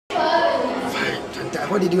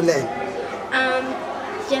What did you learn?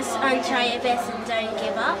 Just try your best and don't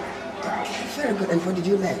give up. Very good. And what did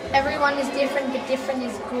you learn? Everyone is different, but different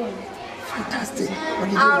is good. Fantastic. What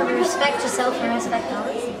did you learn? Respect yourself and respect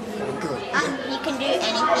others. Very good. You can do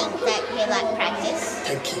anything that you practice.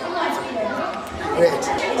 Thank you. Great.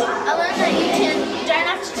 I learned that you don't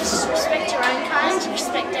have to just respect your own kind,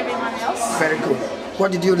 respect everyone else. Very good.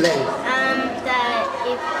 What did you learn? That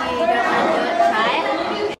if you don't want to do it, try it.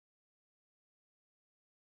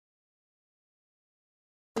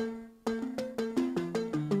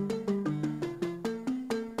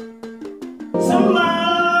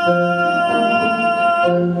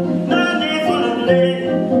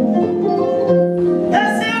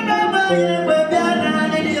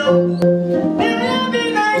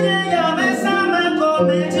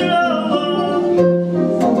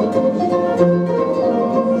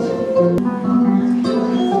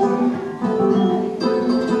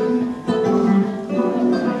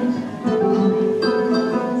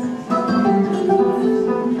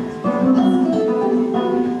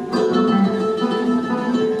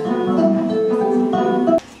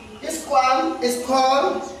 It's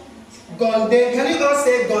called Gonde. Can you all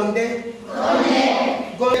say Gonde?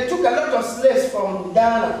 Gonde. Gonde took a lot of slaves from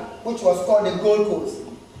Ghana, which was called the Gold Coast.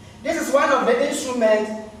 This is one of the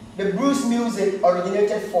instruments the blues music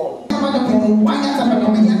originated from. Why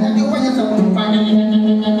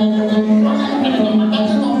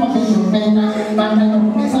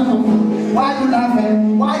are you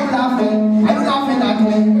laughing? Why are you laughing? Are you laughing at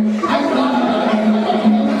me? Are you laughing?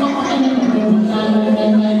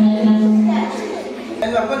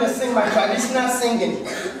 And I'm going to sing my traditional singing.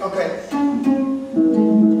 Okay.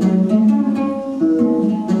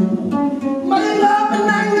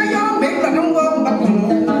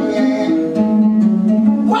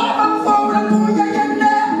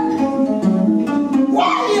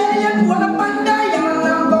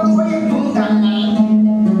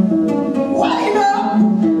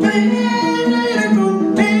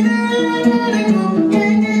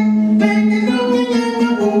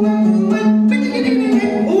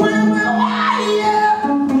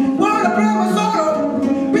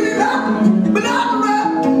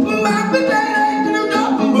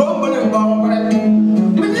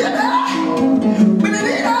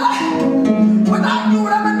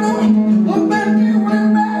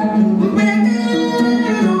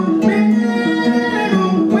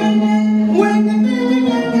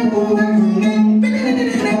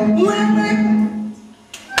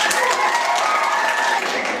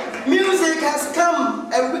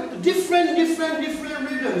 Different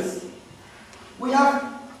rhythms. We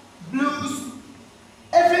have blues,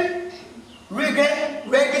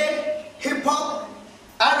 reggae, hip hop,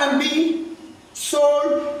 R&B,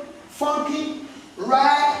 soul, funky,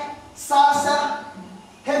 rap, salsa,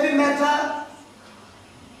 heavy metal.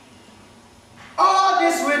 All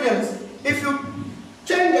these rhythms, if you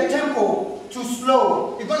change the tempo to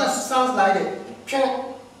slow, it's gonna sound like it.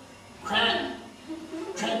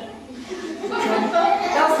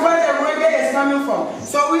 That's where the reggae is coming from.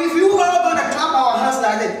 So if you all gonna clap our hands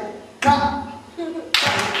like this, clap.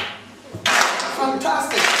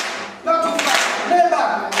 Fantastic.